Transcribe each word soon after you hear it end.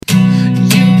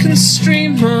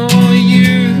stream or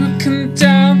you can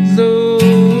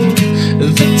download.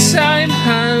 The time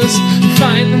has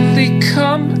finally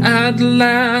come at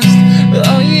last.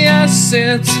 Oh yes,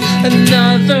 it's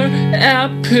another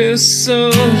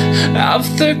episode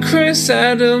of the Chris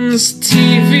Adams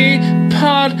TV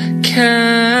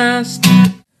podcast.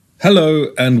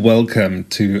 Hello and welcome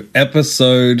to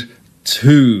episode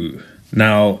 2.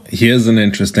 Now, here's an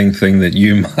interesting thing that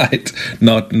you might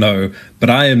not know, but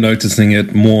I am noticing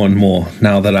it more and more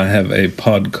now that I have a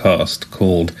podcast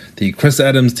called the Chris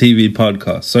Adams TV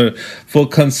podcast. So, for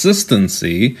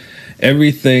consistency,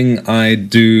 everything I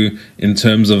do in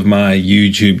terms of my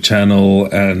YouTube channel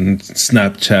and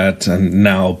Snapchat and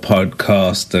now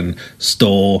podcast and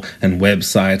store and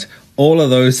website, all of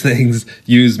those things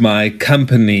use my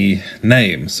company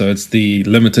name. So it's the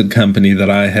limited company that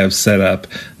I have set up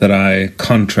that I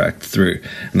contract through.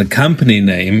 And the company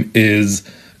name is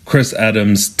Chris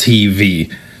Adams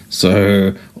TV.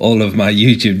 So all of my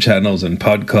YouTube channels and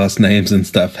podcast names and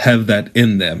stuff have that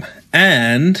in them.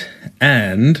 And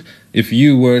if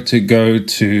you were to go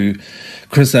to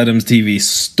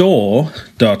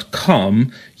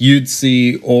chrisadamstvstore.com, you'd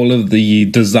see all of the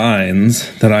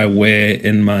designs that I wear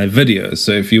in my videos.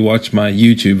 So if you watch my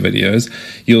YouTube videos,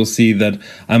 you'll see that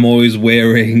I'm always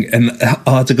wearing an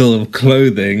article of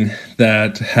clothing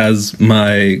that has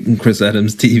my Chris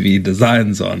Adams TV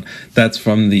designs on. That's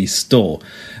from the store.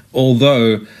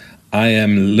 Although I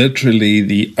am literally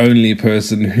the only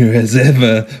person who has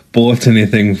ever bought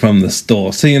anything from the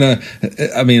store. So,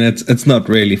 it's not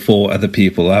really for other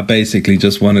people. I basically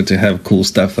just wanted to have cool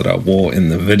stuff that I wore in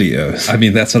the videos. I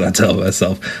mean, that's what I tell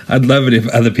myself. I'd love it if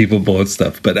other people bought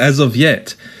stuff. But as of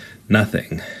yet,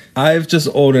 nothing. I've just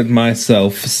ordered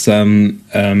myself some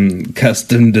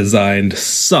custom designed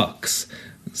socks.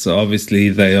 So obviously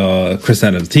they are Chris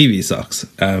Adams TV socks.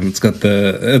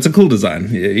 It's a cool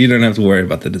design. You don't have to worry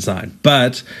about the design.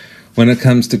 But when it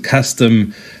comes to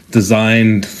custom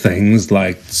designed things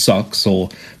like socks or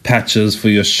patches for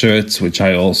your shirts, which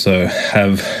I also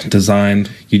have designed,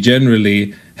 you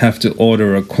generally have to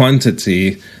order a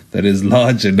quantity that is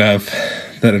large enough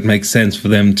that it makes sense for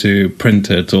them to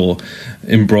print it or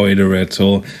embroider it,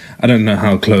 or I don't know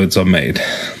how clothes are made.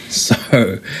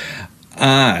 So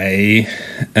I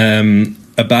am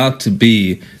about to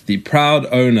be the proud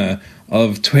owner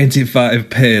of 25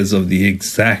 pairs of the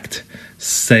exact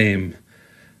same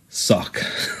sock.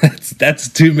 That's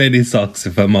too many socks,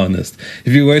 if I'm honest.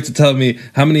 If you were to tell me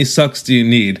how many socks do you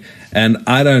need, and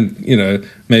I don't,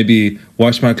 maybe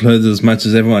wash my clothes as much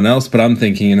as everyone else, but I'm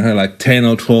thinking, like 10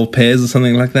 or 12 pairs or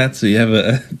something like that, so you have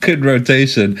a good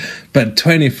rotation, but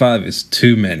 25 is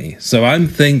too many. So I'm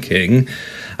thinking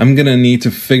I'm going to need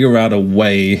to figure out a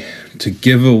way to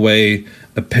give away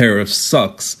a pair of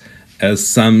socks as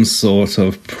some sort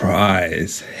of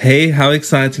prize. Hey, how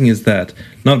exciting is that?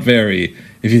 Not very,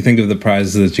 if you think of the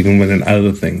prizes that you can win in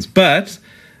other things. But,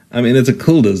 it's a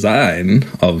cool design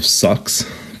of socks.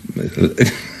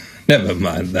 Never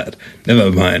mind that.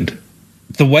 Never mind.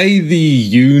 The way the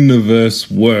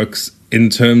universe works in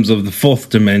terms of the fourth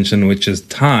dimension, which is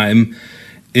time,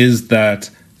 is that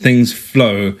things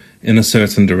flow in a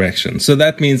certain direction. So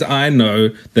that means I know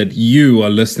that you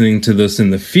are listening to this in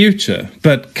the future.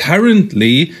 But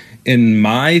currently, in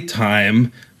my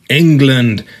time,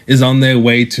 England is on their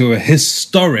way to a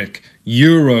historic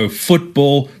Euro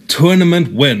football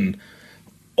tournament win.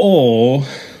 Or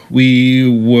we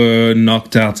were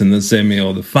knocked out in the semi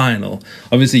or the final.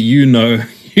 Obviously, you know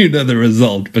the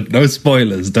result, but no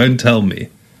spoilers. Don't tell me.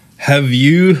 Have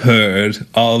you heard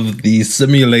of the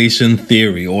simulation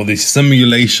theory or the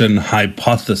simulation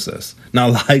hypothesis? Now,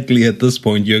 likely at this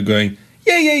point, you're going,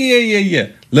 yeah.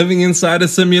 Living inside a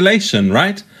simulation,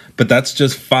 right? But that's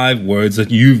just 5 words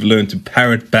that you've learned to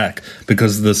parrot back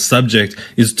because the subject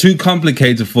is too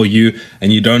complicated for you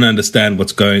and you don't understand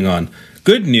what's going on.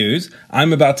 Good news,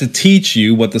 I'm about to teach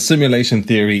you what the simulation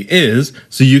theory is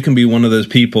so you can be one of those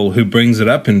people who brings it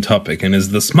up in topic and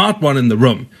is the smart one in the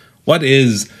room. What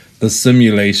is the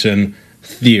simulation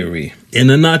theory? In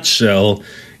a nutshell,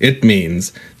 it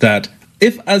means that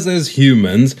if us as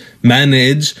humans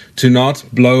manage to not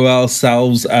blow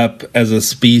ourselves up as a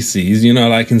species,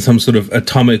 like in some sort of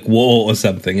atomic war or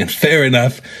something, and fair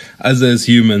enough, us as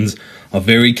humans are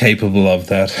very capable of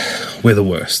that, we're the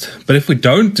worst. But if we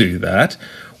don't do that,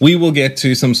 we will get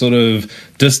to some sort of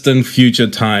distant future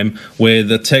time where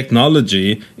the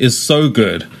technology is so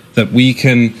good that we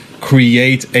can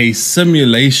create a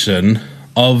simulation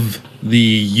of the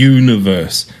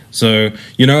universe. So,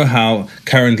 you know how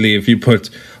currently if you put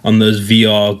on those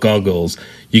VR goggles,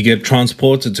 you get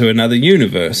transported to another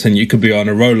universe, and you could be on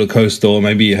a roller coaster, or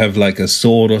maybe you have like a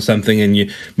sword or something, and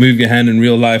you move your hand in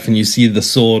real life and you see the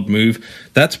sword move.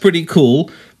 That's pretty cool.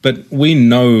 But we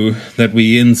know that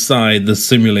we're inside the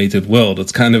simulated world.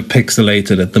 It's kind of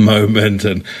pixelated at the moment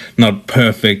and not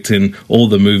perfect in all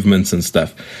the movements and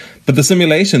stuff. But the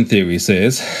simulation theory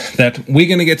says that we're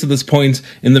going to get to this point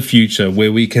in the future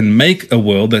where we can make a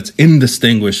world that's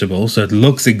indistinguishable, so it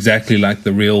looks exactly like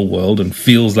the real world and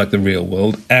feels like the real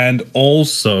world. And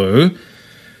also,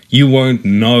 you won't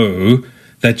know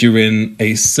that you're in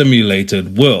a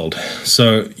simulated world.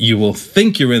 So you will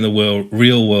think you're in the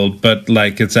real world, but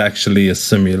like it's actually a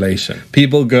simulation.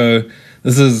 People go,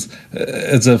 it's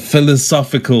a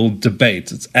philosophical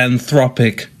debate. It's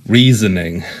anthropic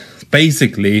reasoning.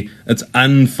 Basically, it's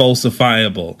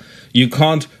unfalsifiable. You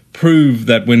can't prove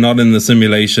that we're not in the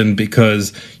simulation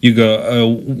because you go,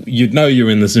 oh, you know you're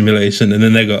in the simulation, and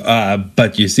then they go,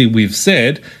 but you see, we've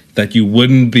said that you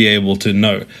wouldn't be able to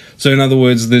know. So in other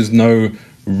words, there's no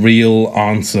real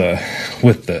answer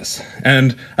with this.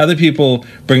 And other people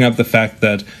bring up the fact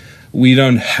that we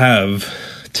don't have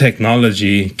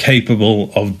technology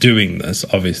capable of doing this,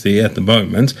 obviously, at the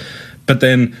moment. But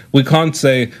then we can't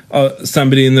say,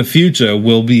 somebody in the future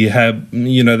will they'll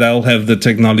have the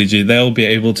technology, they'll be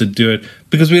able to do it,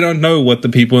 because we don't know what the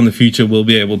people in the future will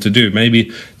be able to do.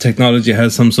 Maybe technology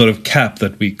has some sort of cap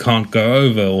that we can't go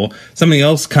over, or something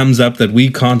else comes up that we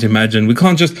can't imagine. We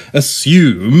can't just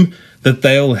assume that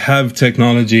they'll have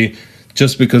technology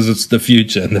just because it's the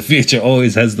future, and the future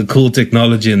always has the cool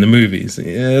technology in the movies.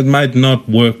 It might not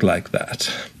work like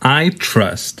that. I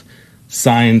trust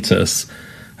scientists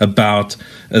about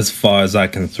as far as I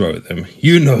can throw them.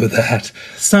 You know that.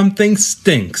 Something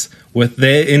stinks with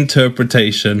their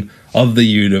interpretation of the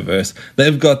universe.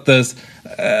 They've got this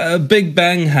Big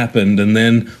Bang happened, and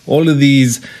then all of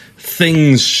these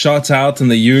things shot out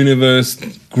and the universe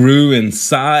grew in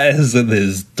size, and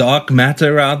there's dark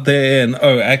matter out there, and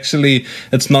actually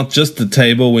it's not just a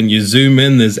table. When you zoom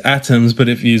in, there's atoms, but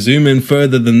if you zoom in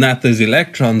further than that, there's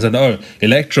electrons, and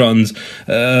electrons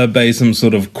obey some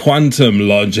sort of quantum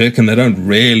logic, and they don't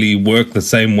really work the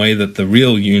same way that the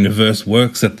real universe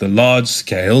works at the large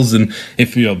scales, and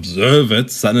if you observe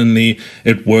it, suddenly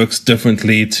it works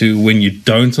differently to when you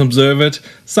don't observe it.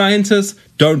 Scientists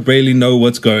don't really know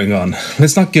what's going on.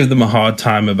 Let's not give them a hard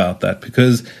time about that,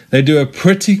 because they do a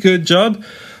pretty good job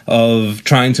of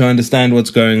trying to understand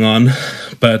what's going on,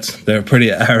 but they're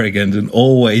pretty arrogant and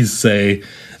always say,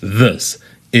 this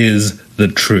is the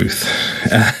truth.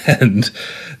 And,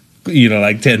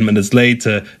 like 10 minutes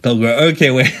later, they'll go, okay,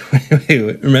 wait.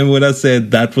 Remember what I said?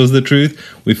 That was the truth?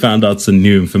 We found out some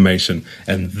new information,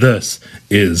 and this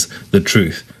is the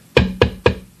truth.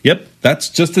 Yep, that's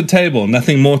just a table,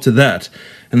 nothing more to that.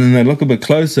 And then they look a bit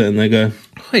closer and they go,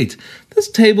 wait, this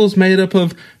table's made up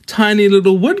of tiny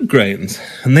little wood grains.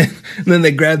 And then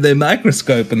they grab their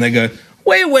microscope and they go,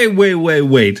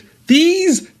 wait.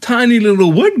 These tiny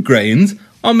little wood grains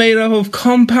are made up of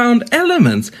compound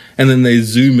elements. And then they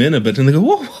zoom in a bit and they go,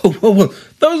 whoa.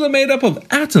 Those are made up of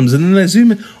atoms. And then they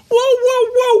zoom in,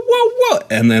 whoa.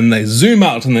 And then they zoom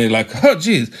out and they're like, oh,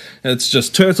 geez, it's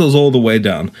just turtles all the way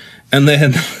down. And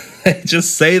then they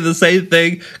just say the same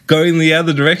thing going the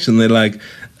other direction. They're like,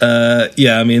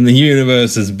 the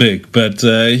universe is big, but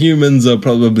humans are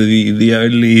probably the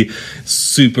only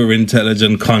super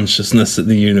intelligent consciousness in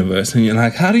the universe. And you're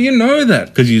like, how do you know that?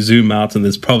 Because you zoom out and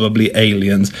there's probably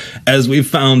aliens, as we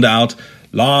found out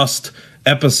last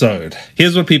episode.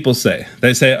 Here's what people say.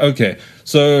 They say, okay,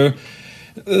 so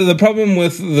the problem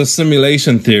with the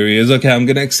simulation theory is, okay, I'm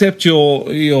going to accept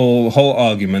your whole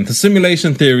argument. The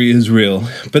simulation theory is real,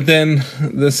 but then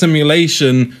the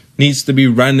simulation needs to be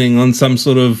running on some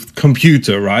sort of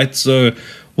computer, right? So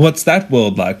what's that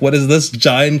world like? What is this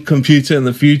giant computer in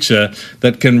the future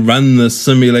that can run the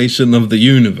simulation of the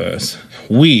universe?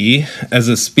 We, as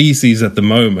a species at the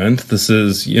moment, this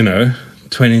is,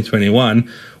 2021,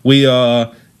 we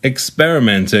are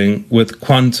experimenting with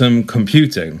quantum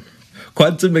computing.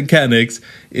 Quantum mechanics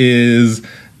is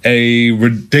a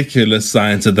ridiculous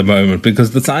science at the moment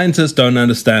because the scientists don't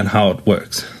understand how it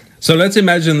works. So let's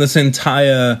imagine this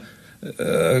entire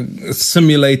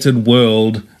simulated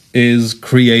world is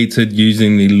created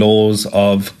using the laws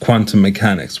of quantum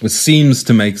mechanics, which seems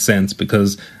to make sense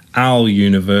because our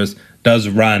universe does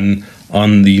run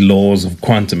on the laws of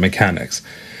quantum mechanics.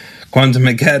 Quantum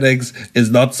mechanics is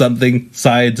not something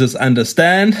scientists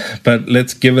understand, but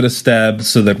let's give it a stab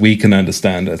so that we can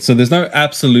understand it. So there's no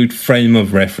absolute frame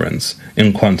of reference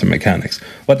in quantum mechanics.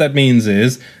 What that means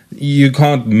is you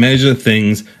can't measure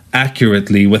things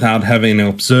accurately without having an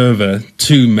observer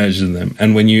to measure them.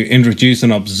 And when you introduce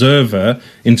an observer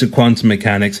into quantum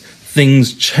mechanics,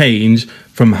 things change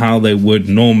from how they would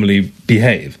normally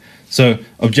behave. So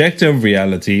objective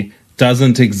reality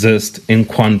doesn't exist in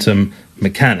quantum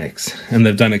mechanics. And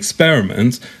they've done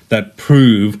experiments that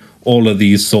prove all of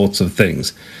these sorts of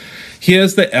things.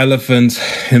 Here's the elephant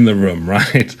in the room,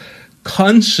 right?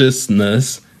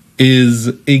 Consciousness is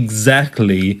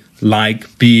exactly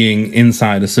like being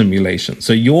inside a simulation.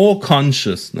 So your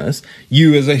consciousness,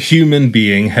 you as a human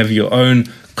being have your own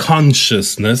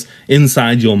consciousness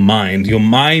inside your mind. Your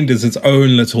mind is its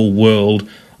own little world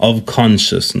of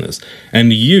consciousness.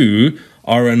 And you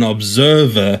are an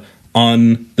observer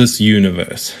on this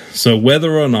universe. So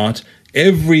whether or not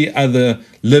every other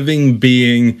living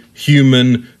being,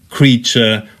 human,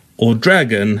 creature, or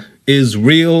dragon is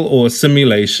real or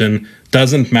simulation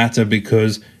doesn't matter,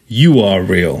 because you are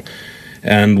real.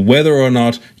 And whether or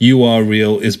not you are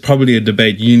real is probably a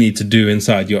debate you need to do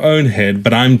inside your own head,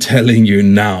 but I'm telling you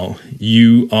now,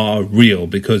 you are real,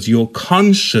 because your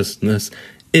consciousness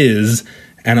is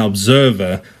an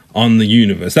observer on the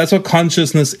universe. That's what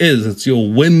consciousness is. It's your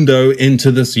window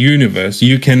into this universe.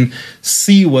 You can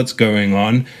see what's going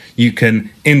on. You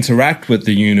can interact with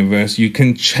the universe. You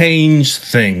can change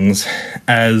things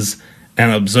as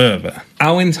an observer.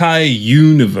 Our entire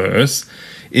universe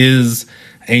is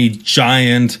a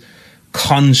giant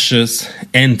conscious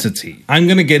entity. I'm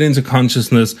going to get into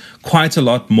consciousness quite a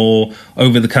lot more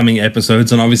over the coming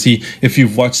episodes, and obviously if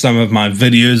you've watched some of my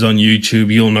videos on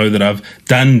YouTube, you'll know that I've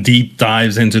done deep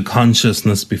dives into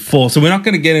consciousness before, so we're not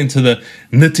going to get into the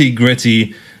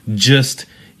nitty-gritty just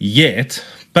yet,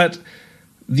 but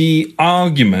the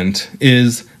argument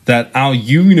is that our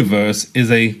universe is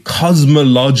a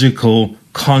cosmological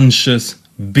conscious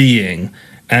being,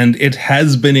 and it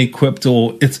has been equipped,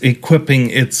 or it's equipping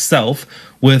itself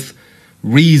with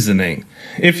reasoning.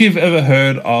 If you've ever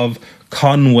heard of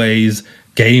Conway's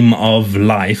Game of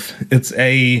Life, it's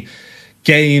a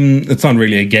game, it's not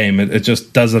really a game, it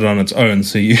just does it on its own,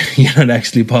 so you don't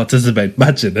actually participate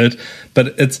much in it,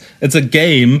 but it's a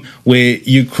game where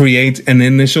you create an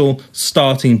initial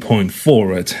starting point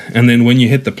for it, and then when you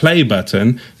hit the play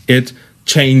button, it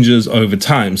changes over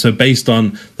time. So based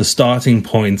on the starting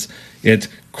points, it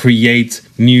creates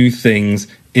new things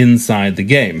inside the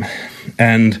game.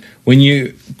 And when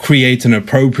you create an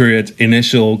appropriate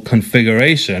initial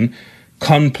configuration,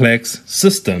 complex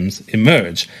systems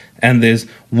emerge. And there's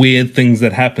weird things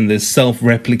that happen. There's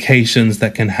self-replications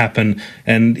that can happen.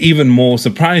 And even more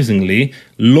surprisingly,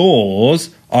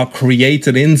 laws are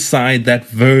created inside that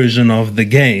version of the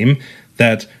game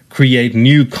that create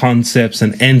new concepts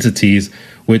and entities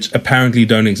which apparently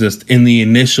don't exist in the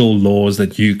initial laws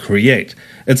that you create.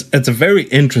 It's a very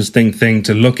interesting thing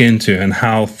to look into, and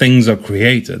how things are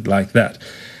created like that.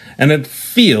 And it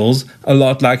feels a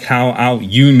lot like how our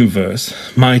universe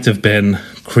might have been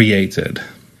created.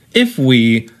 If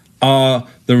we are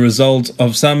the result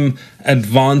of some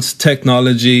advanced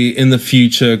technology in the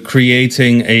future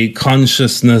creating a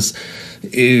consciousness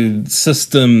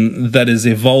system that is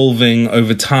evolving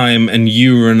over time, and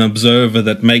you are an observer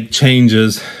that make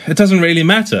changes, it doesn't really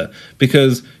matter,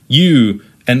 because you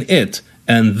and it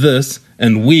and this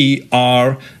and we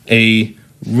are a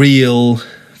real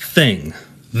thing.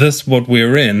 This, what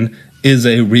we're in, is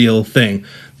a real thing.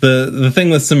 The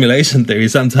thing with simulation theory,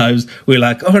 sometimes we're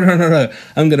like, oh, no,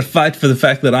 I'm going to fight for the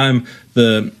fact that I'm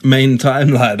the main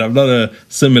timeline. I'm not a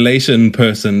simulation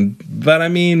person. But I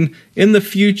mean, in the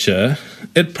future,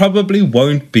 it probably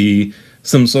won't be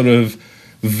some sort of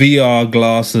VR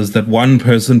glasses that one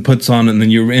person puts on and then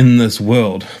you're in this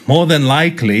world. More than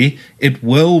likely, it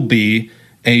will be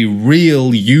a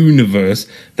real universe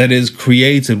that is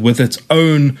created with its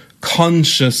own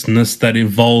consciousness that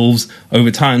evolves over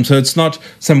time. So it's not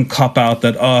some cop-out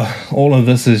that, all of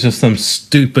this is just some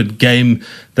stupid game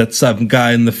that some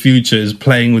guy in the future is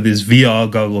playing with his VR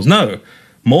goggles. No,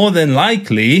 more than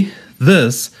likely,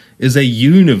 this is a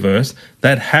universe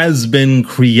that has been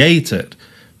created,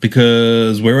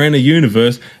 because we're in a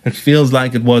universe that feels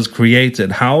like it was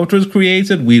created. How it was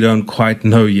created, we don't quite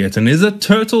know yet. And is it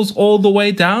turtles all the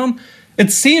way down? It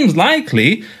seems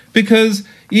likely, because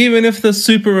even if the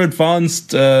super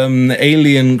advanced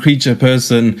alien creature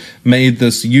person made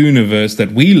this universe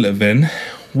that we live in,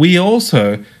 we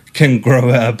also can grow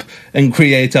up and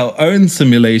create our own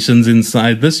simulations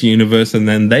inside this universe, and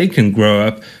then they can grow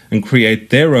up and create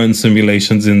their own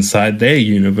simulations inside their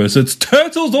universe. It's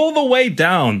turtles all the way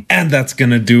down. And that's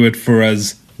going to do it for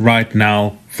us right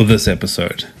now for this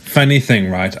episode. Funny thing,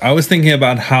 right? I was thinking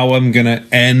about how I'm going to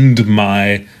end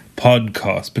my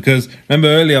podcast, because remember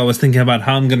earlier I was thinking about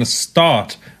how I'm going to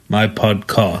start my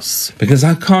podcasts, because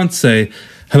I can't say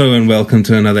hello and welcome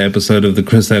to another episode of the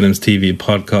Chris Adams TV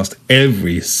podcast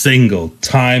every single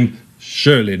time.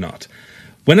 Surely not.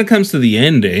 When it comes to the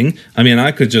ending, I mean,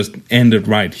 I could just end it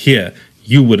right here.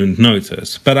 You wouldn't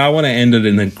notice. But I want to end it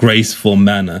in a graceful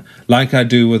manner, like I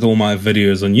do with all my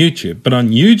videos on YouTube. But on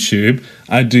YouTube,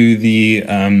 I do the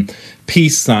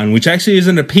peace sign, which actually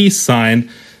isn't a peace sign.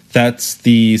 That's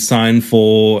the sign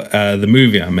for the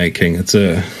movie I'm making. It's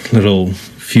a little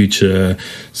future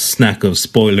snack of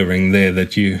spoilering there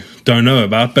that you don't know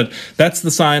about. But that's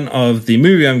the sign of the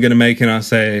movie I'm going to make, and I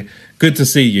say, good to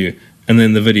see you. And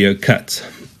then the video cuts.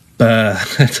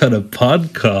 But on a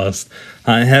podcast,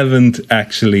 I haven't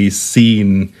actually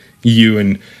seen you,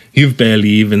 and you've barely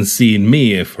even seen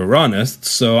me, if we're honest.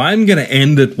 So I'm going to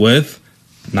end it with,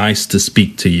 nice to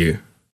speak to you.